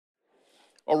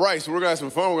All right, so we're gonna have some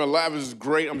fun. We're gonna laugh. This is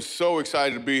great. I'm so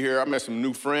excited to be here. I met some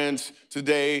new friends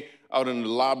today out in the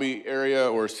lobby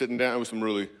area or sitting down with some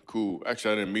really cool.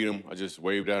 Actually, I didn't meet them. I just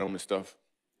waved at them and stuff.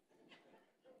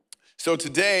 So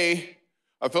today,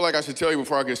 I feel like I should tell you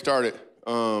before I get started,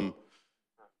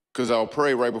 because I'll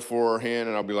pray right beforehand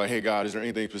and I'll be like, hey, God, is there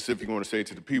anything specific you want to say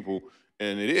to the people?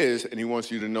 And it is, and he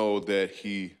wants you to know that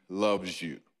he loves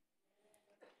you.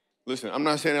 Listen, I'm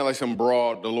not saying that like some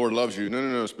broad, the Lord loves you.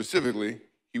 No. Specifically,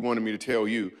 he wanted me to tell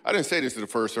you. I didn't say this to the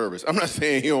first service. I'm not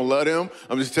saying he don't love them.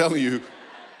 I'm just telling you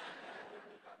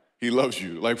he loves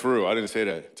you. Like for real, I didn't say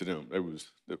that to them. It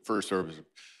was the first service.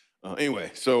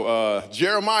 Anyway, so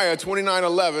Jeremiah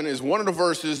 29:11 is one of the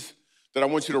verses that I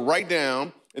want you to write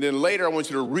down, and then later I want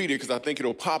you to read it because I think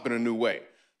it'll pop in a new way.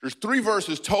 There's 3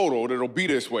 verses total that'll be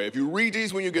this way. If you read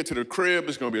these when you get to the crib,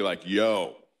 it's gonna be like,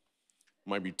 yo,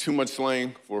 might be too much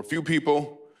slang for a few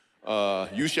people.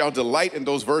 You shall delight in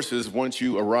those verses once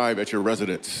you arrive at your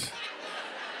residence.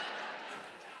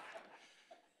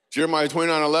 Jeremiah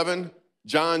 29:11,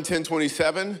 John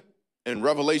 10:27, and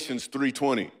Revelations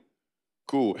 3:20.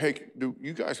 Cool. Hey, dude,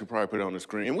 you guys could probably put it on the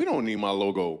screen. And we don't need my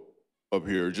logo up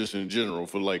here just in general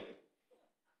for like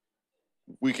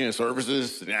weekend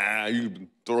services. Nah, you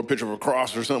throw a picture of a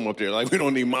cross or something up there. Like we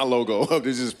don't need my logo up.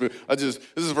 This is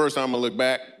the first time I look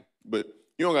back, but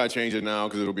you don't gotta change it now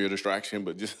because it'll be a distraction,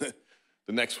 but just the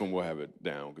next one we'll have it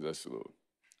down because that's a little,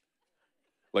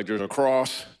 like there's a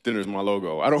cross, then there's my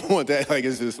logo. I don't want that, like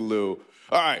it's just a little.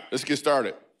 All right, let's get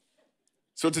started.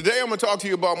 So today I'm gonna talk to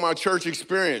you about my church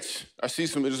experience. I see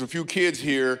there's a few kids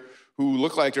here who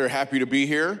look like they're happy to be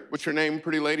here. What's your name,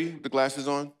 pretty lady, with the glasses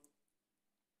on?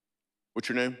 What's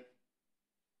your name?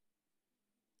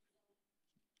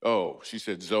 Oh, she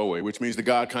said Zoe, which means the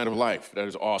God kind of life. That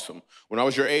is awesome. When I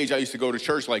was your age, I used to go to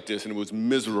church like this, and it was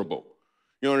miserable.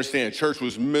 You don't understand? Church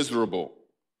was miserable.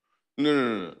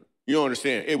 No. You don't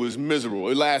understand? It was miserable.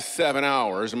 It lasted 7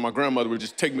 hours, and my grandmother would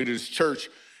just take me to this church,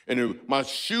 and my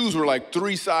shoes were like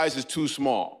 3 sizes too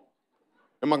small.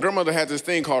 And my grandmother had this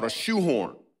thing called a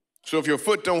shoehorn. So if your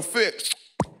foot don't fit,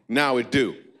 now it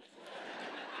do.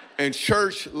 And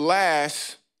church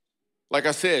lasts, like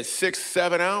I said, 6,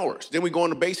 7 hours. Then we go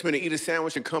in the basement and eat a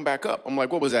sandwich and come back up. I'm like,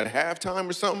 what was that, halftime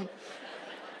or something?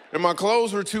 And my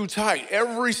clothes were too tight.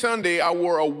 Every Sunday, I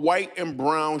wore a white and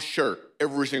brown shirt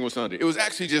every single Sunday. It was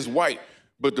actually just white,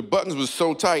 but the buttons was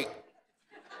so tight.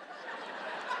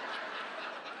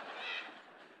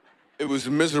 It was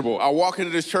miserable. I walk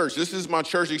into this church. This is my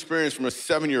church experience from a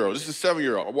 7-year-old. This is a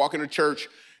 7-year-old. I walk into church,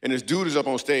 and this dude is up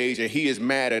on stage, and he is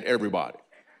mad at everybody.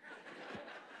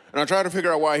 And I tried to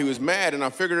figure out why he was mad, and I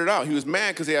figured it out. He was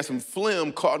mad because he had some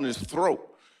phlegm caught in his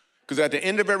throat. Because at the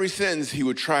end of every sentence, he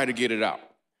would try to get it out.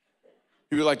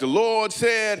 He'd be like, the Lord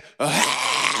said,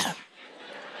 ah.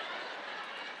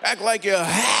 Act like you're,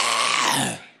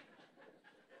 ah.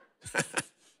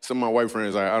 Some of my white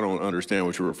friends, I don't understand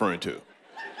what you're referring to.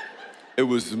 It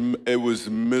was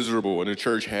miserable, and the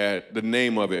church had, the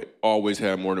name of it always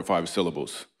had more than 5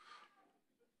 syllables.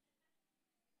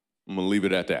 I'm gonna leave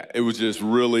it at that. It was just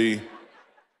really,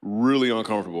 really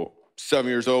uncomfortable. 7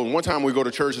 years old. And one time we go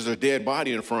to church, there's a dead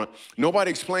body in front. Nobody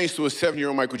explains to a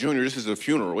 7-year-old Michael Jr., this is a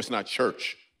funeral, it's not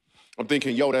church. I'm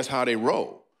thinking, yo, that's how they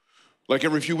roll. Like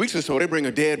every few weeks or so, they bring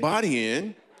a dead body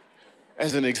in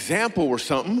as an example or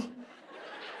something.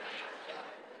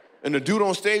 And the dude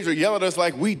on stage would yell at us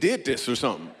like we did this or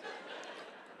something.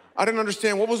 I didn't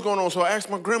understand what was going on, so I asked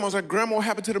my grandma, I was like, Grandma, what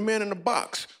happened to the man in the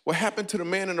box? What happened to the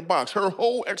man in the box? Her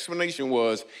whole explanation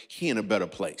was, he in a better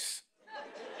place.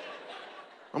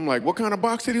 I'm like, what kind of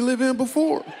box did he live in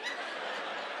before?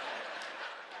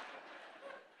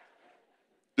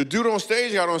 The dude on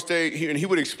stage got on stage, and he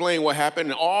would explain what happened,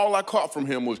 and all I caught from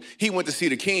him was, he went to see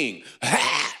the king.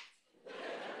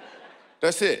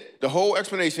 That's it. The whole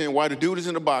explanation why the dude is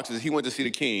in the box is he went to see the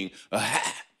king.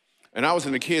 And I was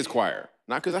in the kids' choir.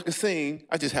 Not because I could sing,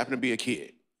 I just happened to be a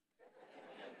kid.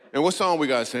 And what song we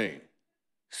got to sing?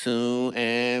 Soon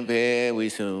and very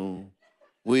soon,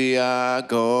 we are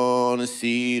gonna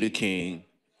see the king.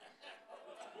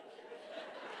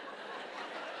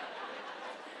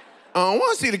 I don't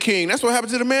want to see the king. That's what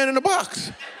happened to the man in the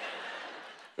box.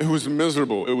 It was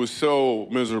miserable. It was so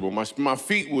miserable. My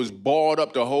feet was balled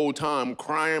up the whole time,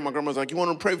 crying. My grandma's like, you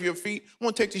want to pray for your feet? I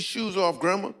want to take these shoes off,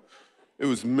 Grandma. It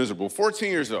was miserable. 14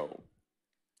 years old.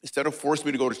 Instead of forcing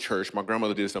me to go to church, my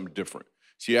grandmother did something different.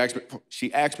 She asked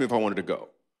me if I wanted to go.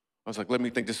 I was like, let me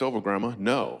think this over, Grandma.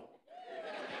 No.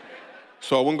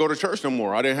 So I wouldn't go to church no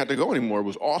more. I didn't have to go anymore. It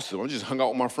was awesome. I just hung out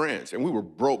with my friends. And we were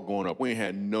broke growing up. We ain't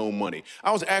had no money.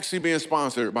 I was actually being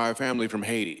sponsored by a family from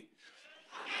Haiti.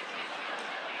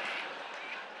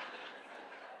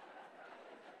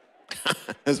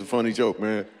 That's a funny joke,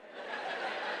 man.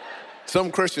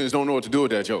 Some Christians don't know what to do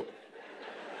with that joke.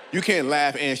 You can't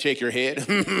laugh and shake your head.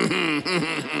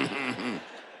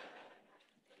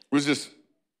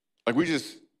 We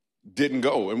just didn't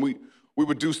go. And we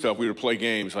would do stuff. We would play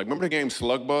games. Like, remember the game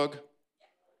Slug Bug?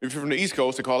 If you're from the East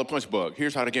Coast, they call it Punch Bug.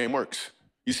 Here's how the game works.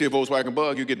 You see a Volkswagen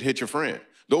Bug, you get to hit your friend.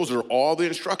 Those are all the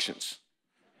instructions.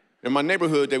 In my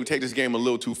neighborhood, they would take this game a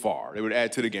little too far. They would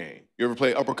add to the game. You ever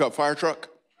play Uppercut Fire Truck?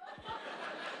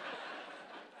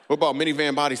 What about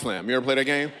Minivan Body Slam? You ever play that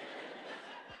game?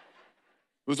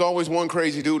 There was always one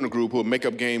crazy dude in the group who would make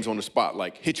up games on the spot,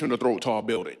 like hit you in the throat, tall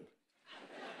building.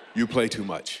 You play too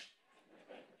much.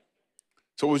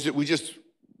 So we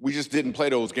just didn't play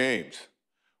those games.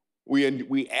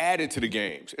 We added to the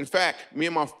games. In fact, me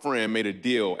and my friend made a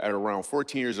deal at around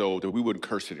 14 years old that we wouldn't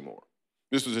curse anymore.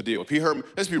 This was a deal. If he heard me,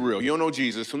 let's be real, you don't know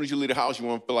Jesus. As soon as you leave the house, you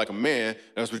want to feel like a man,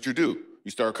 that's what you do.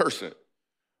 You start cursing.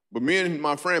 But me and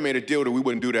my friend made a deal that we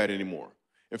wouldn't do that anymore.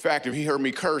 In fact, if he heard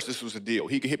me curse, this was a deal.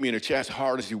 He could hit me in the chest as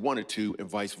hard as he wanted to and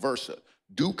vice versa.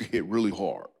 Duke could hit really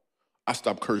hard. I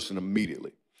stopped cursing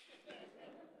immediately.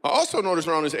 I also noticed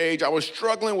around this age, I was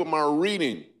struggling with my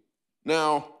reading.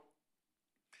 Now,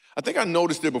 I think I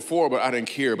noticed it before, but I didn't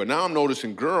care. But now I'm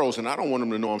noticing girls, and I don't want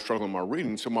them to know I'm struggling with my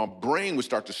reading, so my brain would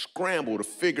start to scramble to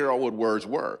figure out what words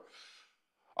were.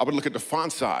 I would look at the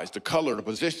font size, the color, the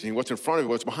positioning, what's in front of it,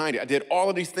 what's behind it. I did all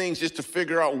of these things just to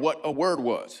figure out what a word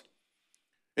was.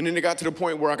 And then it got to the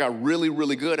point where I got really,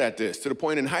 really good at this. To the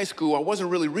point in high school, I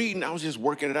wasn't really reading, I was just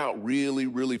working it out really,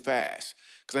 really fast.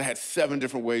 Because I had 7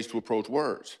 different ways to approach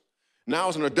words. Now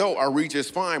as an adult, I read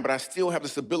just fine, but I still have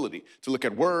this ability to look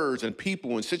at words and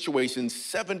people and situations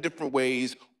 7 different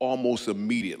ways almost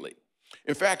immediately.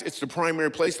 In fact, it's the primary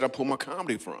place that I pull my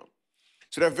comedy from.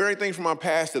 So that very thing from my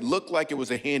past that looked like it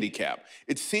was a handicap,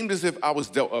 it seemed as if I was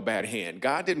dealt a bad hand.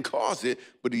 God didn't cause it,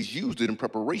 but he's used it in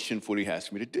preparation for what he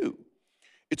asked me to do.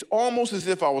 It's almost as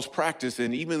if I was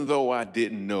practicing, even though I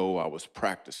didn't know I was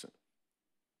practicing.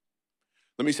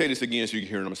 Let me say this again so you can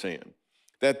hear what I'm saying.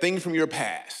 That thing from your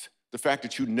past, the fact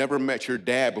that you never met your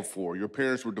dad before, your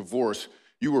parents were divorced,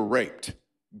 you were raped.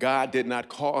 God did not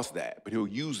cause that, but he'll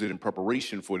use it in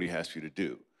preparation for what he has you to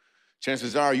do.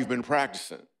 Chances are you've been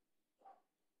practicing.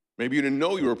 Maybe you didn't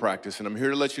know you were practicing. I'm here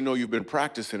to let you know you've been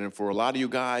practicing, and for a lot of you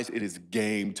guys, it is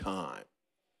game time.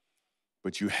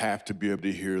 But you have to be able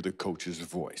to hear the coach's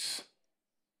voice.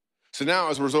 So now,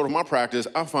 as a result of my practice,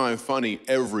 I find funny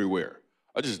everywhere.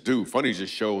 I just do. Funny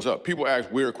just shows up. People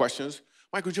ask weird questions.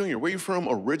 Michael Jr., where you from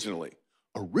originally?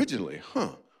 Originally,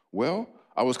 huh? Well,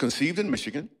 I was conceived in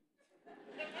Michigan.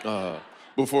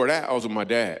 Before that, I was with my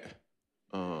dad.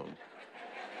 Yeah.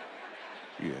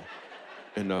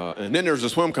 And then there's a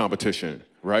swim competition,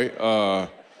 right?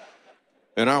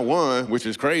 And I won, which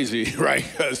is crazy, right?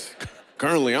 Because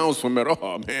currently I don't swim at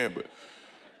all, man. But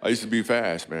I used to be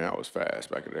fast, man. I was fast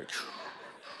back in that.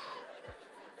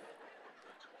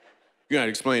 You gotta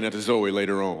explain that to Zoe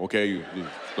later on, okay? You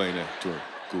explain that to her.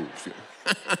 Cool.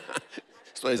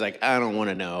 So he's like, I don't want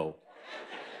to know.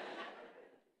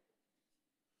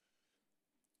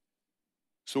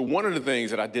 So one of the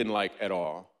things that I didn't like at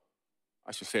all,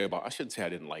 I shouldn't say I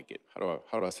didn't like it.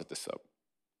 How do I set this up?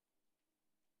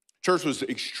 Church was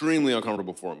extremely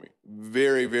uncomfortable for me.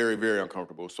 Very, very, very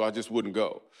uncomfortable, so I just wouldn't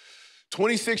go.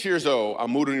 26 years old, I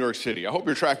moved to New York City. I hope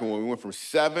you're tracking when we went from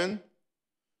 7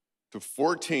 to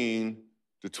 14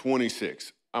 to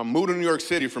 26. I moved to New York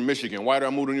City from Michigan. Why did I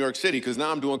move to New York City? Because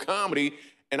now I'm doing comedy,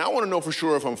 and I want to know for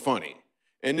sure if I'm funny.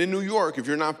 And in New York, if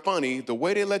you're not funny, the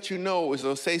way they let you know is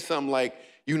they'll say something like,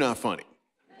 you're not funny.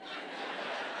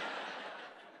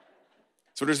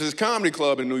 So there's this comedy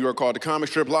club in New York called the Comic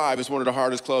Strip Live. It's one of the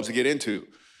hardest clubs to get into.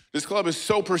 This club is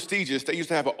so prestigious, they used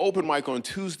to have an open mic on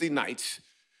Tuesday nights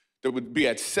that would be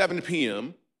at 7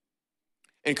 p.m.,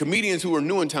 and comedians who were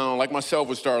new in town, like myself,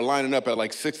 would start lining up at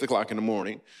like 6 o'clock in the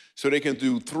morning so they can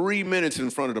do 3 minutes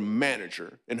in front of the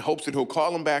manager in hopes that he'll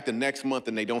call them back the next month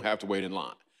and they don't have to wait in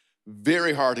line.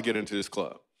 Very hard to get into this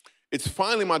club. It's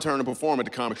finally my turn to perform at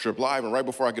the Comic Strip Live, and right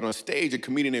before I get on stage, a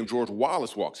comedian named George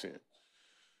Wallace walks in.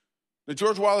 Now,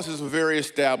 George Wallace is a very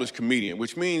established comedian,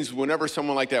 which means whenever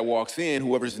someone like that walks in,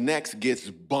 whoever's next gets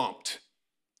bumped.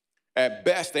 At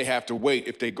best, they have to wait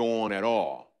if they go on at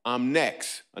all. I'm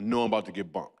next. I know I'm about to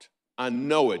get bumped. I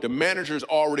know it. The manager's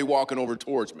already walking over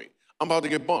towards me. I'm about to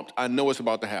get bumped. I know it's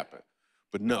about to happen.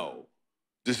 But no,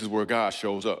 this is where God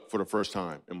shows up for the first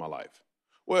time in my life.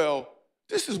 Well,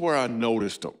 this is where I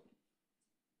noticed him.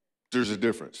 There's a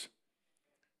difference.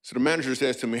 So the manager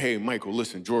says to me, hey, Michael,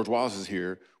 listen, George Wallace is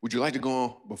here. Would you like to go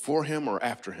on before him or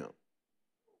after him?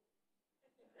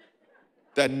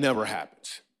 That never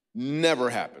happens. Never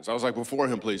happens. I was like, before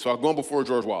him, please. So I'm going before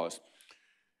George Wallace.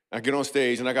 I get on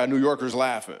stage, and I got New Yorkers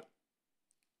laughing.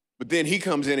 But then he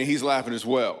comes in, and he's laughing as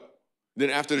well. Then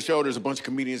after the show, there's a bunch of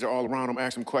comedians that are all around him,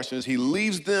 asking him questions. He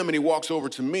leaves them, and he walks over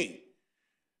to me.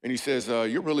 And he says,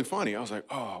 you're really funny. I was like,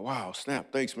 oh, wow,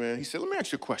 snap, thanks, man. He said, let me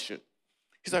ask you a question.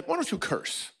 He's like, why don't you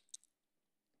curse?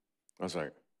 I was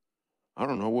like, I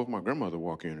don't know, what if my grandmother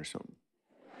walk in or something?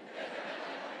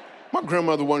 My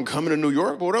grandmother wasn't coming to New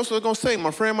York, but what else was I gonna say?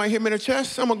 My friend might hit me in the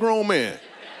chest? I'm a grown man.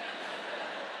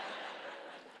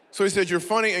 So he said, you're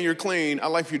funny and you're clean. I'd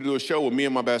like for you to do a show with me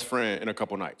and my best friend in a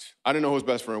couple nights. I didn't know who his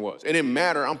best friend was. It didn't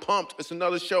matter, I'm pumped. It's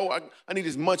another show. I need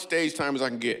as much stage time as I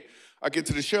can get. I get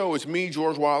to the show, it's me,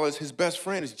 George Wallace. His best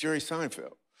friend is Jerry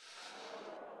Seinfeld.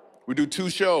 We do 2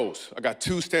 shows. I got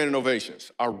 2 standing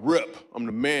ovations. I rip, I'm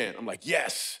the man. I'm like,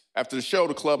 yes. After the show,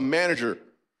 the club manager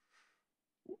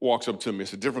walks up to me.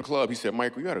 It's a different club. He said,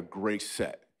 Michael, you had a great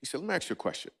set. He said, let me ask you a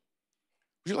question.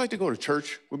 Would you like to go to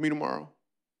church with me tomorrow?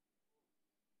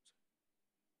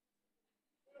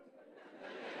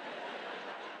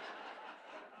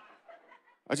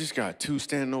 I just got 2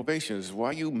 standing ovations.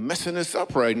 Why are you messing this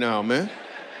up right now, man?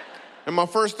 And my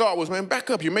first thought was, man, back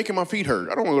up. You're making my feet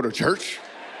hurt. I don't want to go to church.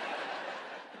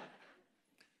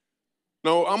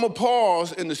 No, I'm going to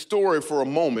pause in the story for a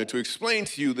moment to explain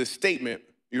to you the statement,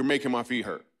 you're making my feet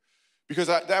hurt. Because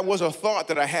that was a thought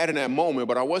that I had in that moment,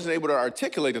 but I wasn't able to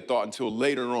articulate the thought until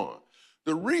later on.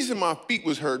 The reason my feet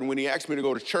was hurting when he asked me to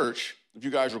go to church, if you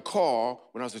guys recall,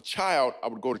 when I was a child, I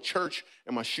would go to church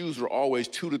and my shoes were always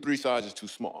 2 to 3 sizes too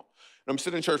small. And I'm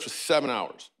sitting in church for 7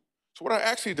 hours. So what I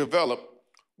actually developed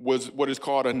was what is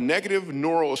called a negative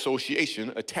neural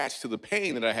association attached to the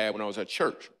pain that I had when I was at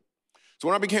church. So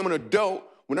when I became an adult,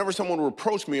 whenever someone would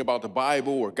approach me about the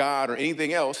Bible or God or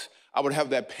anything else, I would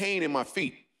have that pain in my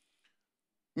feet.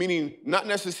 Meaning not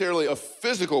necessarily a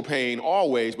physical pain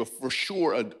always, but for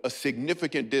sure a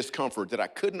significant discomfort that I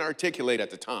couldn't articulate at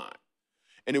the time.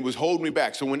 And it was holding me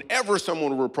back. So whenever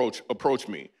someone would approach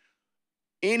me,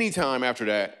 anytime after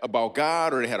that about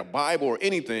God or they had a Bible or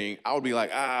anything, I would be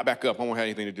like, back up, I won't have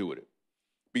anything to do with it.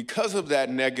 Because of that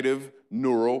negative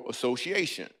neural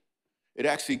association, it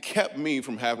actually kept me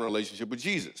from having a relationship with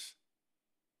Jesus.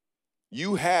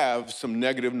 You have some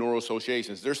negative neural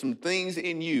associations. There's some things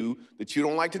in you that you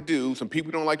don't like to do, some people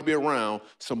you don't like to be around,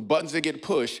 some buttons that get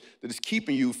pushed that is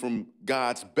keeping you from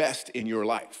God's best in your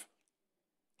life.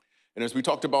 And as we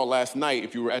talked about last night,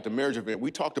 if you were at the marriage event,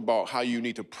 we talked about how you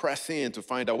need to press in to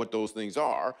find out what those things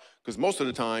are, because most of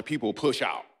the time, people push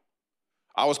out.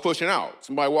 I was pushing out.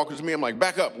 Somebody walked up to me, I'm like,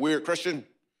 back up, weird Christian.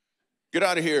 Get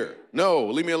out of here. No,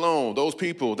 leave me alone. Those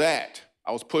people, that.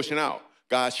 I was pushing out.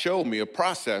 God showed me a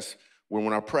process where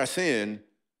when I press in,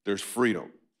 there's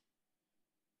freedom.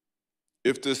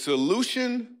 If the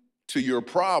solution to your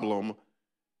problem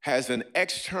has an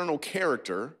external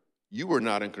character, you are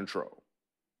not in control.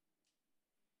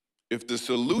 If the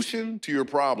solution to your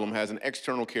problem has an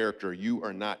external character, you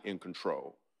are not in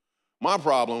control. My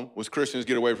problem was Christians,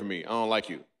 get away from me. I don't like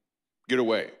you. Get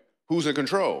away. Who's in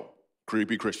control?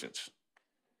 Creepy Christians.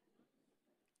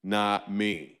 Not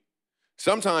me.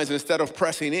 Sometimes instead of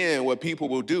pressing in, what people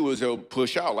will do is they'll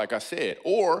push out, like I said.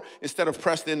 Or instead of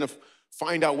pressing in to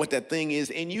find out what that thing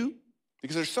is in you,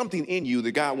 because there's something in you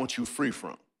that God wants you free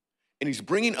from. And he's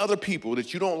bringing other people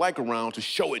that you don't like around to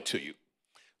show it to you.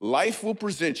 Life will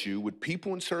present you with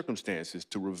people and circumstances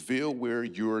to reveal where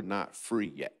you're not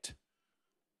free yet.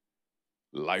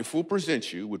 Life will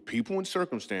present you with people and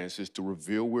circumstances to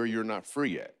reveal where you're not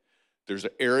free yet. There's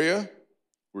an area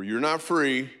where you're not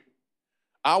free.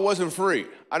 I wasn't free.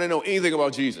 I didn't know anything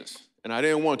about Jesus, and I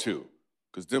didn't want to,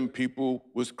 because them people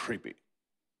was creepy.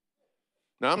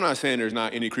 Now, I'm not saying there's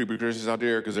not any creepy Christians out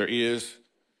there, because there is.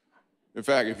 In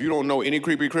fact, if you don't know any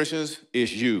creepy Christians,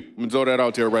 it's you. I'm gonna throw that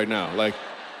out there right now. Like,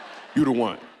 you the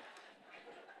one.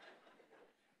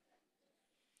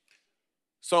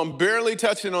 So I'm barely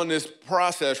touching on this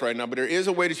process right now, but there is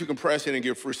a way that you can press in and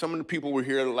get free. Some of the people were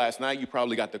here last night. You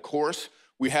probably got the course.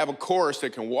 We have a course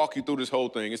that can walk you through this whole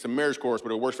thing. It's a marriage course,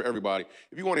 but it works for everybody.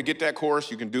 If you want to get that course,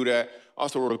 you can do that. I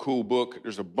also wrote a cool book.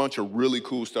 There's a bunch of really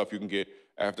cool stuff you can get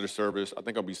after the service. I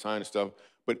think I'll be signing stuff.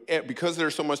 But because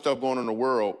there's so much stuff going on in the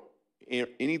world,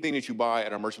 anything that you buy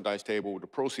at our merchandise table, the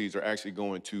proceeds are actually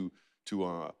going to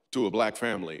a black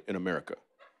family in America.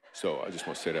 So I just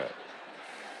want to say that.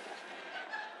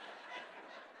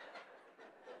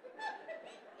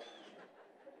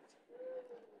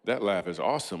 That laugh is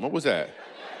awesome. What was that?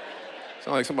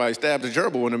 Sound like somebody stabbed a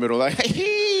gerbil in the middle, like,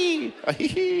 hee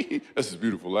hee. That's a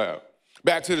beautiful laugh.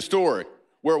 Back to the story.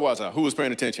 Where was I? Who was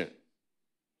paying attention?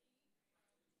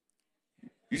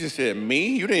 You just said, me?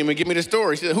 You didn't even give me the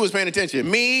story. She said, who was paying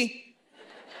attention? Me?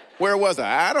 Where was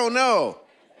I? I don't know.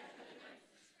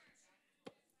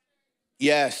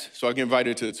 Yes, so I get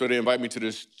invited to, so they invite me to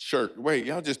this church. Wait,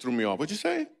 y'all just threw me off. What'd you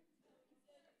say?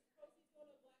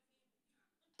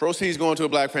 Proceeds going to a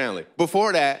black family.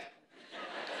 Before that,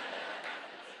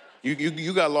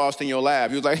 you got lost in your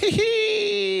lab. You was like, hee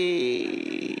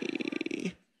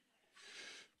hee.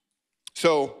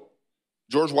 So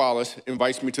George Wallace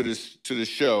invites me to this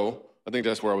show. I think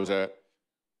that's where I was at.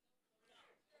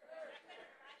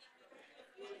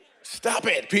 Stop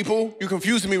it, people. You're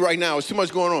confusing me right now. There's too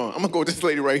much going on. I'm gonna go with this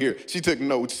lady right here. She took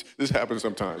notes. This happens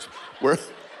sometimes. Where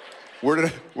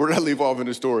did I leave off in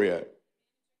the story at?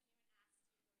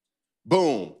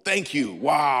 Boom. Thank you.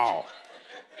 Wow.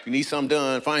 If you need something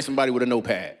done, find somebody with a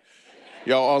notepad.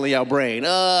 Y'all all in y'all brain.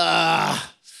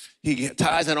 He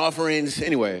tithes and offerings.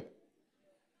 Anyway.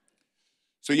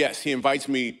 So yes, he invites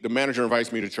me, the manager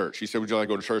invites me to church. He said, would you like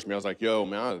to go to church with me? I was like, yo,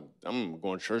 man, I'm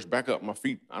going to church. Back up, my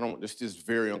feet, this is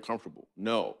very uncomfortable.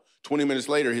 No. 20 minutes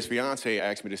later, his fiance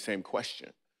asked me the same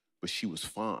question, but she was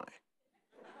fine.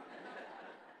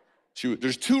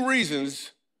 There's two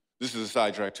reasons, this is a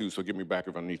sidetrack too, so get me back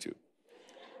if I need to.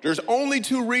 There's only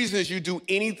two reasons you do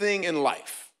anything in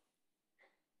life.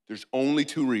 There's only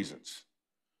two reasons.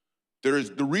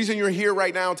 There's the reason you're here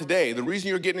right now today, the reason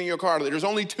you're getting in your car, there's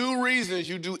only two reasons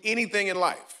you do anything in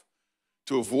life: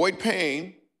 to avoid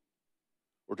pain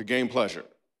or to gain pleasure.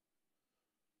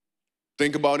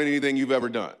 Think about anything you've ever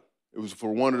done. It was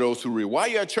for one of those two reasons. Why are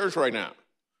you at church right now?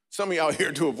 Some of you out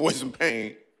here to avoid some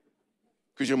pain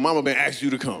because your mama been asking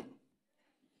you to come.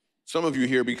 Some of you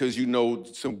here because you know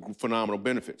some phenomenal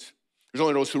benefits. There's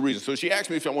only those two reasons. So she asked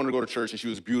me if I wanted to go to church, and she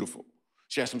was beautiful.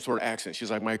 She had some sort of accent. She's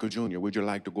like, Michael Jr., would you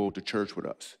like to go to church with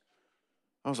us?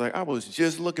 I was like, I was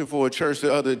just looking for a church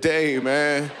the other day,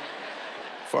 man.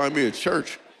 Find me a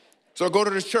church. So I go to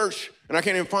this church, and I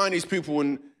can't even find these people,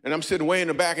 and I'm sitting way in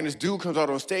the back, and this dude comes out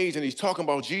on stage, and he's talking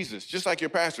about Jesus, just like your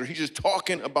pastor. He's just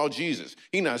talking about Jesus.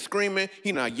 He's not screaming.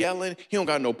 He's not yelling. He don't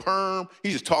got no perm.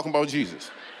 He's just talking about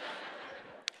Jesus.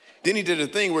 Then he did a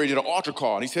thing where he did an altar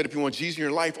call, and he said, if you want Jesus in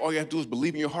your life, all you have to do is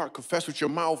believe in your heart, confess with your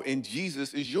mouth, and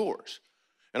Jesus is yours.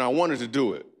 And I wanted to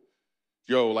do it.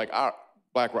 Yo, like, I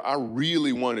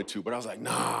really wanted to, but I was like,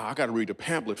 nah, I got to read the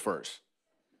pamphlet first.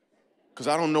 Because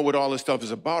I don't know what all this stuff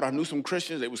is about. I knew some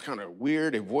Christians, it was kind of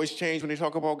weird. Their voice changed when they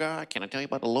talk about God. Can I tell you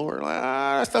about the Lord? Like,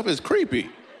 that stuff is creepy.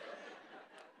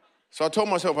 So I told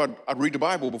myself I'd read the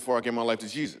Bible before I gave my life to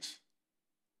Jesus.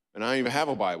 And I didn't even have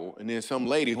a Bible. And then some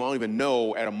lady who I don't even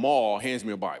know at a mall hands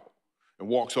me a Bible and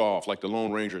walks off like the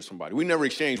Lone Ranger or somebody. We never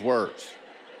exchanged words.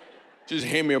 She just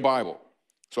handed me a Bible.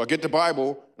 So I get the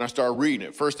Bible, and I start reading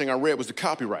it. First thing I read was the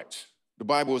copyrights. The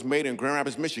Bible was made in Grand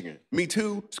Rapids, Michigan. Me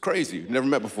too? It's crazy. Never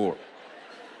met before.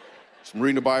 So I'm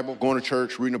reading the Bible, going to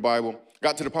church, reading the Bible.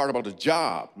 Got to the part about the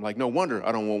job. I'm like, no wonder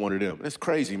I don't want one of them. That's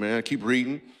crazy, man. I keep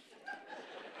reading.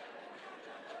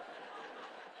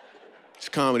 It's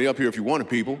comedy up here if you want it,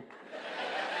 people.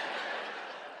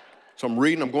 So I'm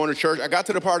reading, I'm going to church. I got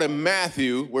to the part in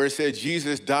Matthew where it said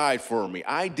Jesus died for me.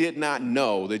 I did not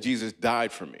know that Jesus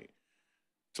died for me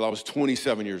till I was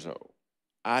 27 years old.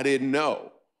 I didn't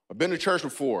know. I've been to church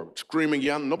before, screaming,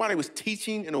 yelling. Nobody was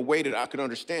teaching in a way that I could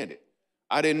understand it.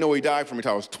 I didn't know he died for me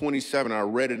till I was 27, and I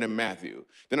read it in Matthew.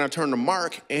 Then I turned to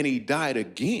Mark, and he died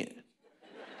again.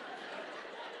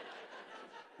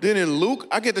 Then in Luke,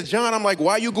 I get to John, I'm like,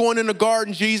 why are you going in the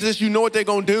garden, Jesus? You know what they're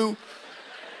going to do?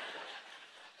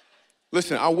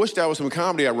 Listen, I wish that was some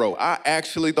comedy I wrote. I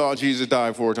actually thought Jesus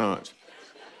died 4 times.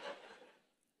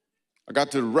 I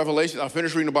got to Revelation, I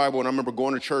finished reading the Bible, and I remember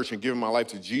going to church and giving my life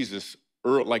to Jesus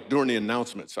like during the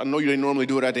announcements. I know you didn't normally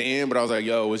do it at the end, but I was like,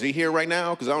 yo, is he here right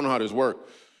now? Because I don't know how this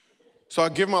works. So I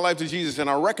give my life to Jesus, and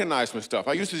I recognize my stuff.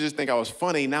 I used to just think I was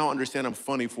funny. Now I understand I'm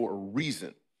funny for a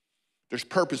reason. There's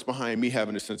purpose behind me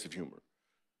having a sense of humor.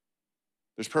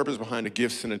 There's purpose behind the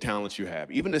gifts and the talents you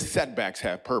have. Even the setbacks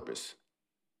have purpose.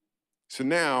 So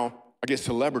now I get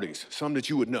celebrities, some that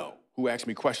you would know, who ask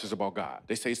me questions about God.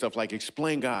 They say stuff like,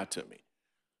 explain God to me.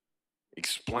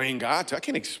 Explain God? I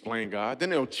can't explain God. Then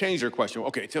they'll change their question.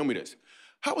 Okay, tell me this.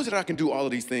 How is it I can do all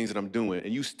of these things that I'm doing,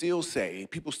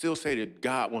 and people still say that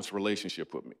God wants a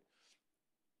relationship with me?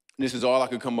 And this is all I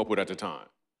could come up with at the time.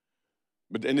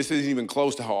 And this isn't even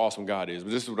close to how awesome God is,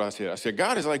 but this is what I said. I said,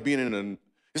 God is like being in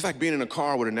a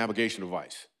car with a navigation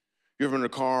device. You ever been in a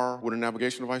car with a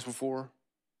navigation device before?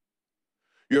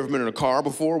 You ever been in a car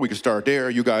before? We can start there.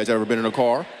 You guys ever been in a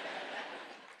car?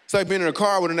 It's like being in a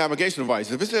car with a navigation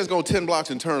device. If it says go 10 blocks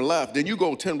and turn left, then you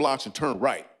go 10 blocks and turn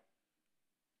right.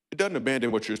 It doesn't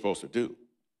abandon what you're supposed to do.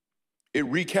 It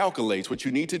recalculates what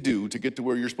you need to do to get to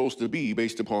where you're supposed to be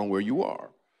based upon where you are.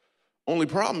 Only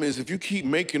problem is if you keep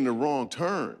making the wrong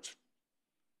turns,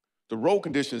 the road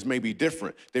conditions may be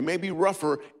different. They may be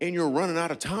rougher and you're running out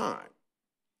of time.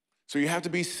 So you have to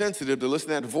be sensitive to listen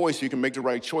to that voice so you can make the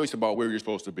right choice about where you're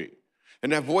supposed to be.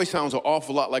 And that voice sounds an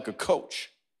awful lot like a coach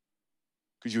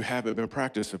because you haven't been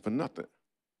practicing for nothing.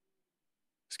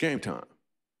 It's game time.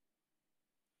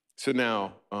 So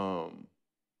now,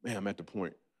 man, I'm at the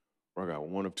point where I got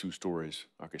one of two stories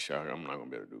I can share. I'm not gonna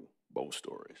be able to do both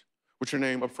stories. What's your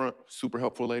name up front? Super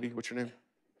helpful lady, what's your name?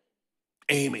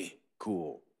 Amy,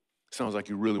 cool. Sounds like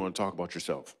you really want to talk about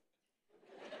yourself.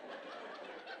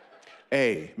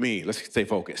 Hey, me, let's stay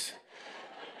focused.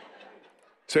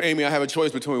 So Amy, I have a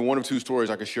choice between one of two stories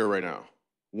I can share right now.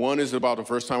 One is about the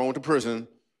first time I went to prison.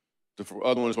 The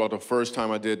other one is about the first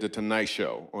time I did the Tonight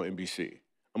Show on NBC.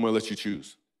 I'm gonna let you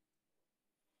choose.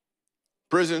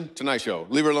 Prison, Tonight Show.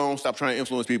 Leave her alone, stop trying to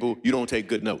influence people. You don't take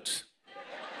good notes.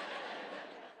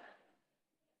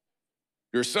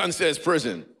 Your son says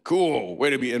prison. Cool, way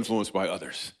to be influenced by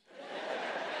others.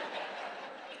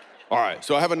 All right,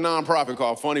 so I have a nonprofit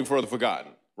called Funny for the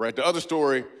Forgotten, right? The other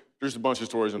story, there's a bunch of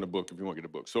stories in the book if you want to get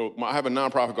the book. So I have a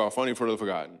nonprofit called Funny for the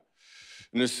Forgotten.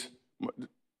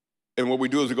 And what we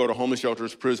do is we go to homeless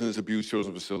shelters, prisons, abused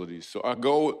children facilities. So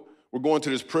we're going to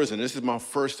this prison. This is my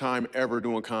first time ever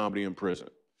doing comedy in prison.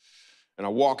 And I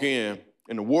walk in,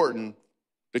 and the warden,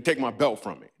 they take my belt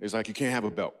from me. It's like, you can't have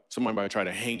a belt. Somebody might try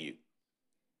to hang you.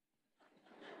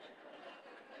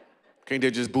 Can't they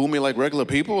just boo me like regular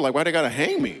people? Like, why they gotta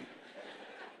hang me?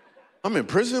 I'm in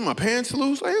prison, my pants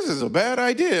loose? Like, this is a bad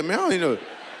idea, man. I don't need to.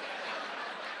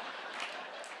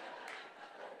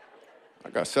 I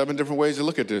got 7 different ways to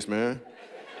look at this, man.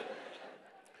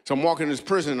 So I'm walking in this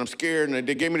prison, and I'm scared, and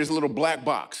they gave me this little black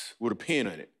box with a pin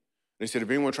in it. They said, if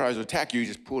anyone tries to attack you,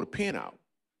 just pull the pin out.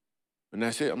 And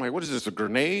that's it. I'm like, what is this, a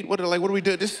grenade? What do we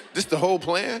do? This the whole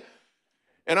plan?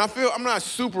 And I'm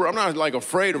not like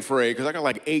afraid, because I got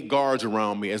like 8 guards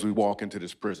around me as we walk into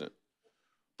this prison.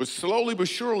 But slowly but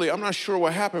surely, I'm not sure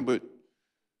what happened, but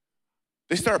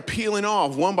they start peeling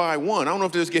off one by one. I don't know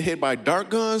if they just get hit by dart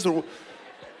guns or...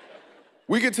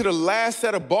 We get to the last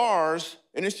set of bars,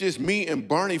 and it's just me and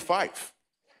Barney Fife.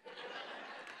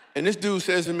 And this dude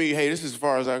says to me, hey, this is as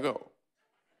far as I go.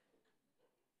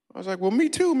 I was like, well, me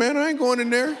too, man. I ain't going in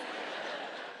there.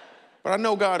 But I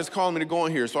know God is calling me to go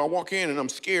in here. So I walk in, and I'm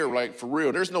scared, like, for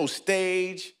real. There's no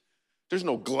stage. There's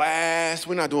no glass.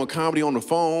 We're not doing comedy on the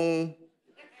phone.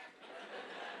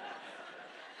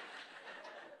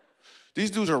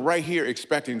 These dudes are right here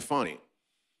expecting funny.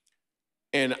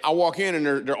 And I walk in, and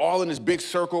they're all in this big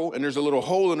circle, and there's a little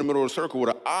hole in the middle of the circle with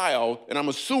an aisle, and I'm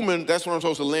assuming that's where I'm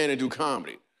supposed to land and do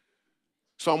comedy.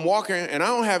 So I'm walking, and I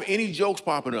don't have any jokes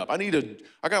popping up. I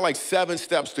got like 7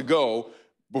 steps to go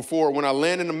before when I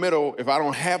land in the middle, if I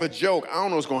don't have a joke, I don't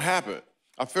know what's gonna happen.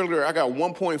 I figure I got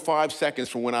 1.5 seconds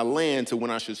from when I land to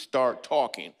when I should start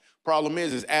talking. Problem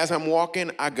is as I'm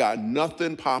walking, I got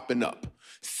nothing popping up.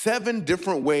 7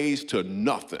 different ways to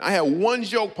nothing. I had 1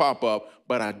 joke pop up,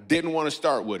 but I didn't want to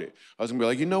start with it. I was gonna be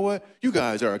like, you know what? You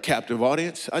guys are a captive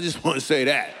audience. I just want to say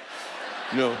that.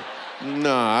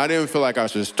 Nah, I didn't feel like I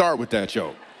should start with that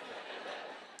joke.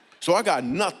 So I got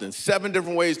nothing. 7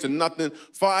 different ways to nothing.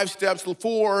 5 steps,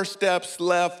 4 steps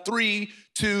left, 3,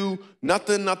 2,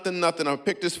 nothing. I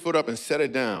picked this foot up and set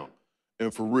it down.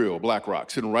 And for real, Black Rock,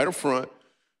 sitting right up front,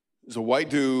 there's a white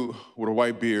dude with a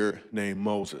white beard named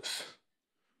Moses.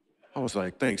 I was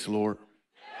like, thanks, Lord.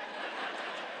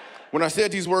 When I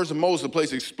said these words to Moses, the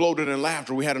place exploded in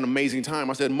laughter. We had an amazing time.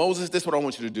 I said, Moses, this is what I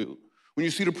want you to do. When you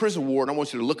see the prison warden, I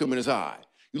want you to look him in his eye.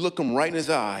 You look him right in his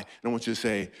eye, and I want you to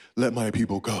say, let my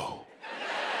people go.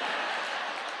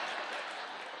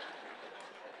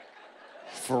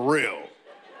 For real.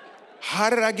 How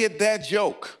did I get that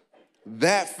joke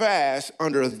that fast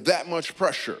under that much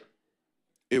pressure?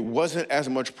 It wasn't as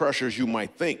much pressure as you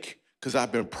might think, because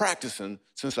I've been practicing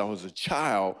since I was a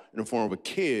child in the form of a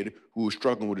kid who was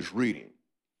struggling with his reading.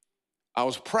 I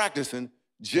was practicing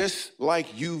just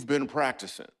like you've been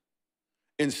practicing.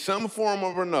 In some form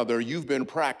or another, you've been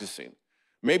practicing.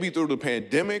 Maybe through the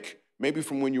pandemic, maybe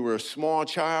from when you were a small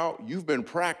child, you've been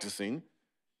practicing,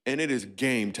 and it is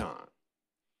game time.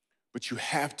 But you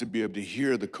have to be able to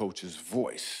hear the coach's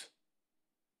voice.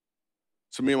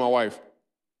 So me and my wife,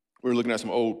 we were looking at some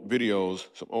old videos,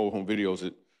 some old home videos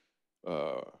that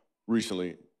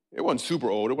recently. It wasn't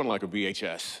super old. It wasn't like a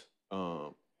VHS.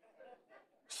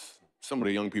 Some of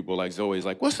the young people like Zoe's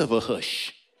like, what's up a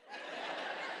hush?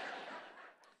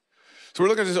 So we're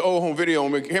looking at this old home video,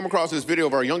 and we came across this video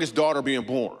of our youngest daughter being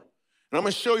born. And I'm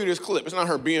gonna show you this clip. It's not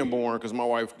her being born, because my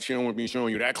wife, she don't want me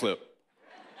showing you that clip.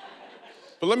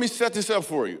 But let me set this up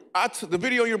for you. The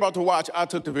video you're about to watch, I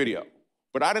took the video.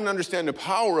 But I didn't understand the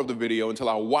power of the video until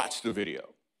I watched the video.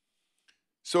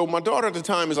 So my daughter at the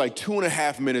time is like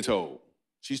 2.5 minutes old.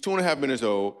 She's 2.5 minutes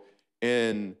old,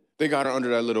 and they got her under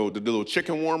the little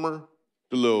chicken warmer,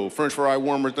 the little French fry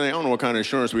warmer thing. I don't know what kind of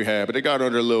insurance we had, but they got her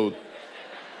under the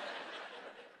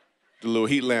little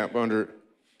heat lamp under it.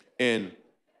 And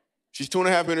she's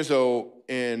 2.5 minutes old,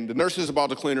 and the nurse is about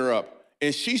to clean her up,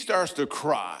 and she starts to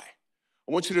cry.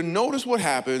 I want you to notice what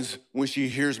happens when she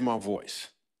hears my voice.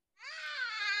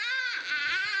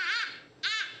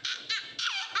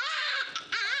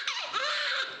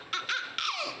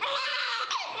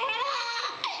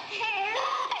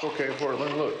 Okay,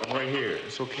 Portland, look, I'm right here.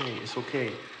 It's okay, it's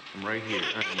okay. I'm right here,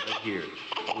 I'm right here.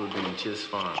 We're doing just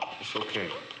fine. It's okay.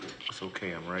 It's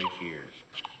okay, I'm right here.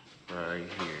 Right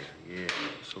here, yeah,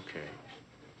 it's okay.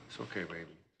 It's okay, baby.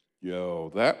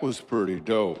 Yo, that was pretty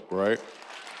dope, right?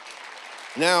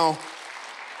 Now,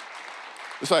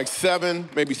 it's like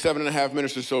maybe 7.5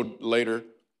 minutes or so later,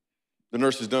 the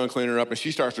nurse is done cleaning her up and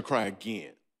she starts to cry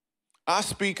again. I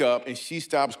speak up and she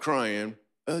stops crying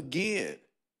again.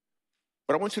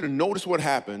 But I want you to notice what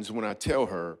happens when I tell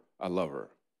her I love her.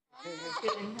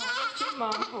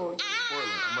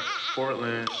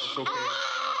 Portland, it's okay.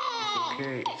 It's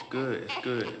okay, it's good, it's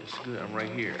good, it's good. I'm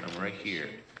right here, I'm right here.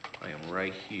 I am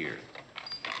right here.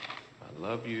 I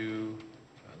love you,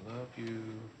 I love you,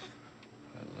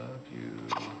 I love you.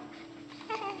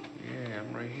 Yeah,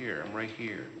 I'm right here, I'm right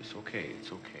here. It's okay,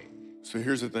 it's okay. So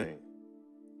here's the thing.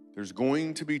 There's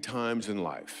going to be times in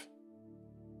life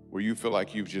where you feel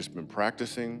like you've just been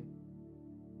practicing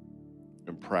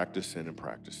and practicing and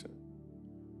practicing.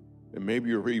 And maybe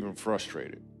you're even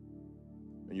frustrated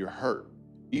and you're hurt,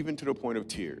 even to the point of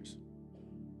tears.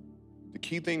 The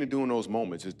key thing to do in those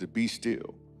moments is to be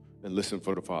still and listen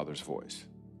for the Father's voice,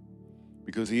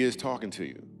 because he is talking to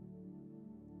you.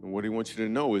 And what he wants you to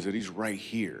know is that he's right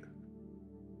here.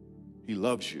 He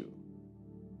loves you.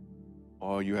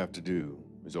 All you have to do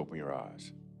is open your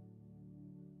eyes.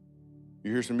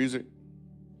 You hear some music?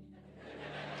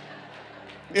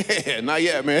 Yeah, not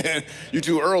yet, man. You're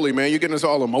too early, man. You're getting us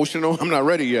all emotional. I'm not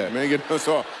ready yet, man. You're getting us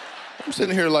all. I'm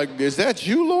sitting here like, is that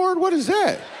you, Lord? What is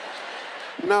that?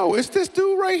 No, it's this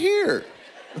dude right here.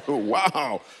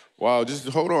 Wow. Wow, just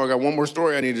hold on. I got one more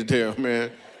story I need to tell,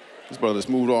 man. This brother's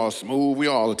all smooth. We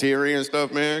all teary and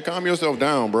stuff, man. Calm yourself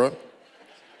down, bro.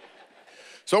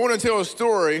 So I want to tell a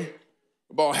story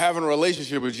about having a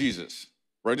relationship with Jesus.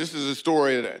 Right, this is a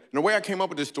story and the way I came up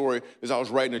with this story is I was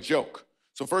writing a joke.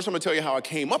 So first I'm gonna tell you how I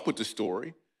came up with the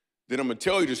story, then I'm gonna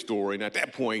tell you the story, and at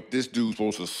that point, this dude's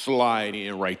supposed to slide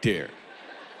in right there.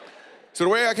 So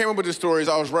the way I came up with this story is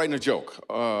I was writing a joke.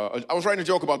 I was writing a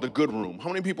joke about the good room. How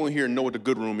many people in here know what the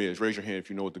good room is? Raise your hand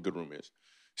if you know what the good room is.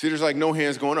 See, there's like no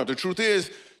hands going up. The truth is,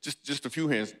 just a few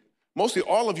hands. Mostly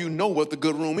all of you know what the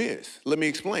good room is. Let me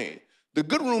explain. The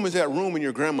good room is that room in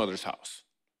your grandmother's house,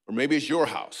 or maybe it's your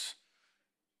house.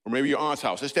 Or maybe your aunt's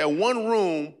house. It's that one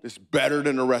room that's better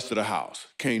than the rest of the house.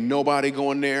 Can't nobody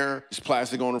go in there. There's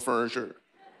plastic on the furniture.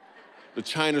 The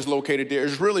china's located there.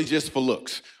 It's really just for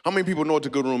looks. How many people know what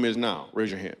the good room is now? Raise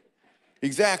your hand.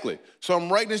 Exactly. So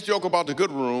I'm writing this joke about the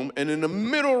good room, and in the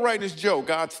middle of writing this joke,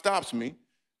 God stops me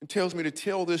and tells me to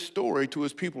tell this story to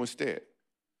his people instead.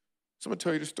 So I'm gonna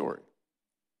tell you the story.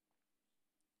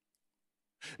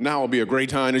 Now will be a great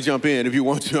time to jump in if you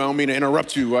want to. I don't mean to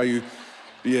interrupt you while you...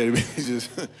 Yeah, it's just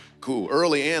cool.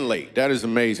 Early and late. That is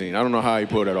amazing. I don't know how he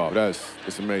pulled that off.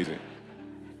 It's amazing.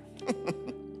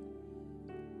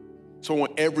 So I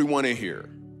want everyone in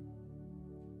here,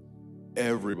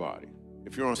 everybody,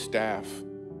 if you're on staff,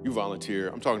 you volunteer,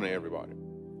 I'm talking to everybody.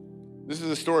 This is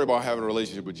a story about having a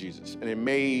relationship with Jesus, and it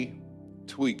may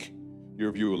tweak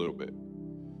your view a little bit.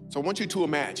 So I want you to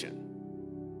imagine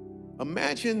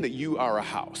that you are a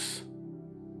house.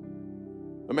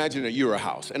 Imagine that you're a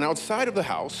house, and outside of the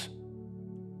house,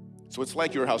 so it's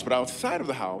like you're a house, but outside of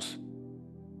the house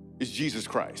is Jesus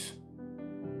Christ.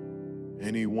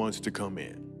 And he wants to come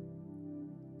in,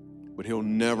 but he'll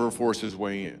never force his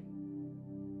way in.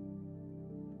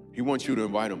 He wants you to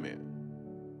invite him in.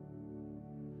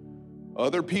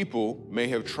 Other people may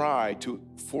have tried to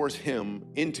force him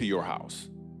into your house,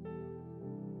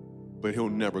 but he'll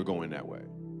never go in that way.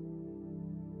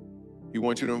 He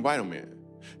wants you to invite him in.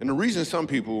 And the reason some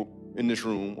people in this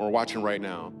room or watching right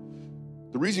now,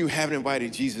 the reason you haven't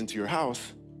invited Jesus into your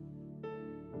house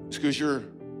is because you're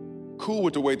cool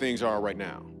with the way things are right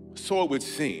now. So it would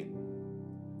seem.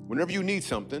 Whenever you need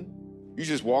something, you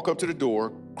just walk up to the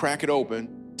door, crack it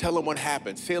open, tell them what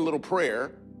happened, say a little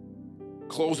prayer,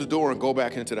 close the door, and go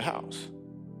back into the house.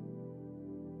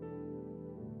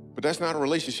 But that's not a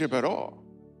relationship at all.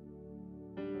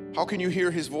 How can you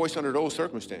hear his voice under those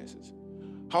circumstances?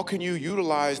 How can you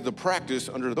utilize the practice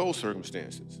under those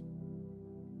circumstances?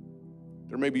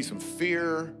 There may be some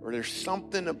fear, or there's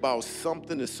something about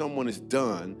something that someone has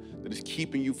done that is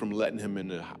keeping you from letting him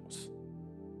into the house.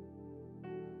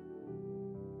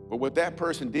 But what that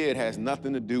person did has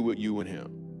nothing to do with you and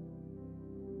him.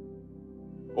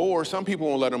 Or some people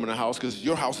won't let them in the house because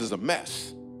your house is a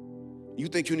mess. You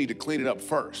think you need to clean it up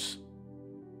first.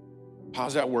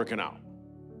 How's that working out?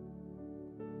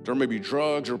 There may be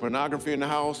drugs or pornography in the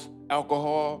house,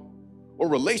 alcohol, or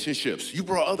relationships. You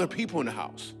brought other people in the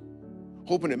house,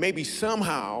 hoping that maybe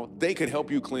somehow they could help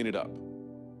you clean it up.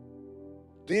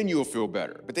 Then you'll feel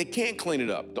better. But they can't clean it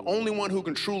up. The only one who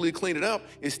can truly clean it up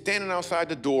is standing outside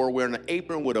the door wearing an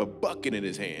apron with a bucket in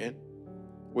his hand,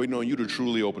 waiting on you to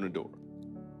truly open the door.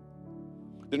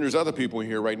 Then there's other people in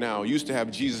here right now who used to have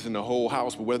Jesus in the whole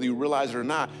house, but whether you realize it or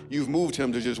not, you've moved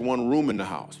him to just one room in the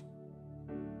house,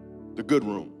 the good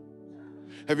room.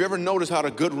 Have you ever noticed how the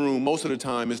good room most of the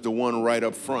time is the one right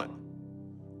up front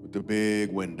with the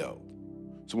big window?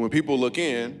 So when people look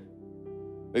in,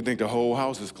 they think the whole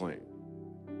house is clean.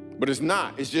 But it's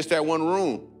not, it's just that one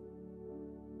room.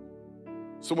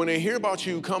 So when they hear about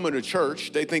you coming to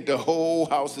church, they think the whole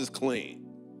house is clean.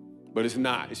 But it's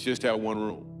not, it's just that one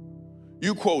room.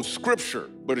 You quote scripture,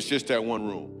 but it's just that one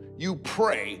room. You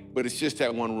pray, but it's just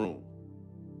that one room.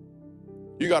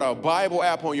 You got a Bible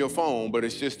app on your phone, but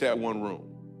it's just that one room.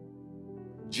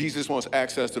 Jesus wants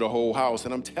access to the whole house,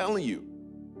 and I'm telling you,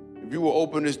 if you will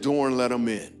open this door and let him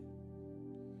in,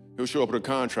 he'll show up with a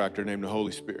contractor named the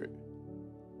Holy Spirit.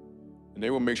 And they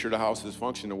will make sure the house is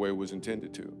functioning the way it was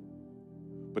intended to.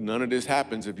 But none of this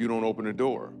happens if you don't open the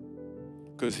door,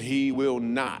 because he will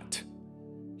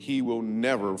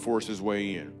never force his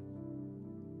way in.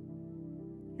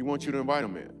 He wants you to invite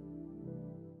him in.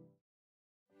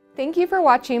 Thank you for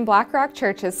watching Black Rock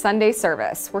Church's Sunday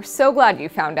service. We're so glad you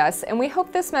found us, and we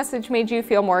hope this message made you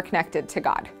feel more connected to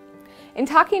God. In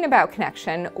talking about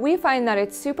connection, we find that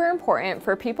it's super important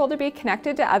for people to be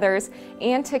connected to others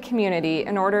and to community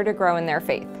in order to grow in their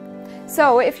faith.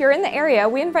 So if you're in the area,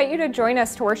 we invite you to join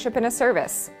us to worship in a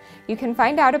service. You can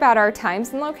find out about our times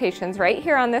and locations right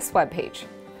here on this webpage.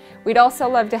 We'd also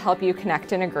love to help you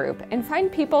connect in a group and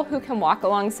find people who can walk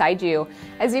alongside you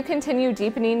as you continue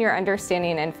deepening your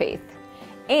understanding and faith.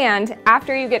 And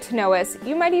after you get to know us,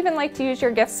 you might even like to use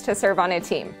your gifts to serve on a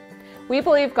team. We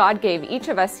believe God gave each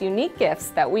of us unique gifts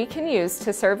that we can use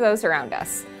to serve those around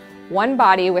us. One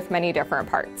body with many different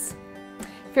parts.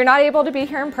 If you're not able to be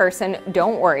here in person,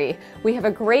 don't worry. We have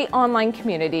a great online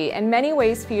community and many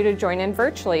ways for you to join in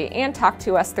virtually and talk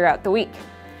to us throughout the week.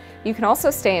 You can also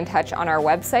stay in touch on our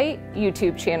website,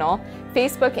 YouTube channel,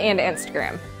 Facebook, and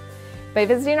Instagram. By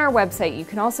visiting our website, you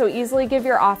can also easily give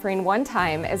your offering one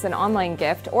time as an online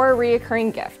gift or a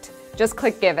reoccurring gift. Just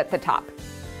click Give at the top.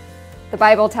 The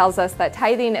Bible tells us that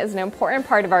tithing is an important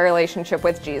part of our relationship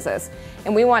with Jesus,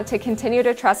 and we want to continue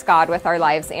to trust God with our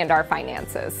lives and our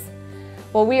finances.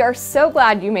 Well, we are so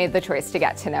glad you made the choice to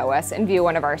get to know us and view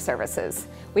one of our services.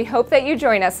 We hope that you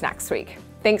join us next week.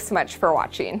 Thanks so much for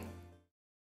watching.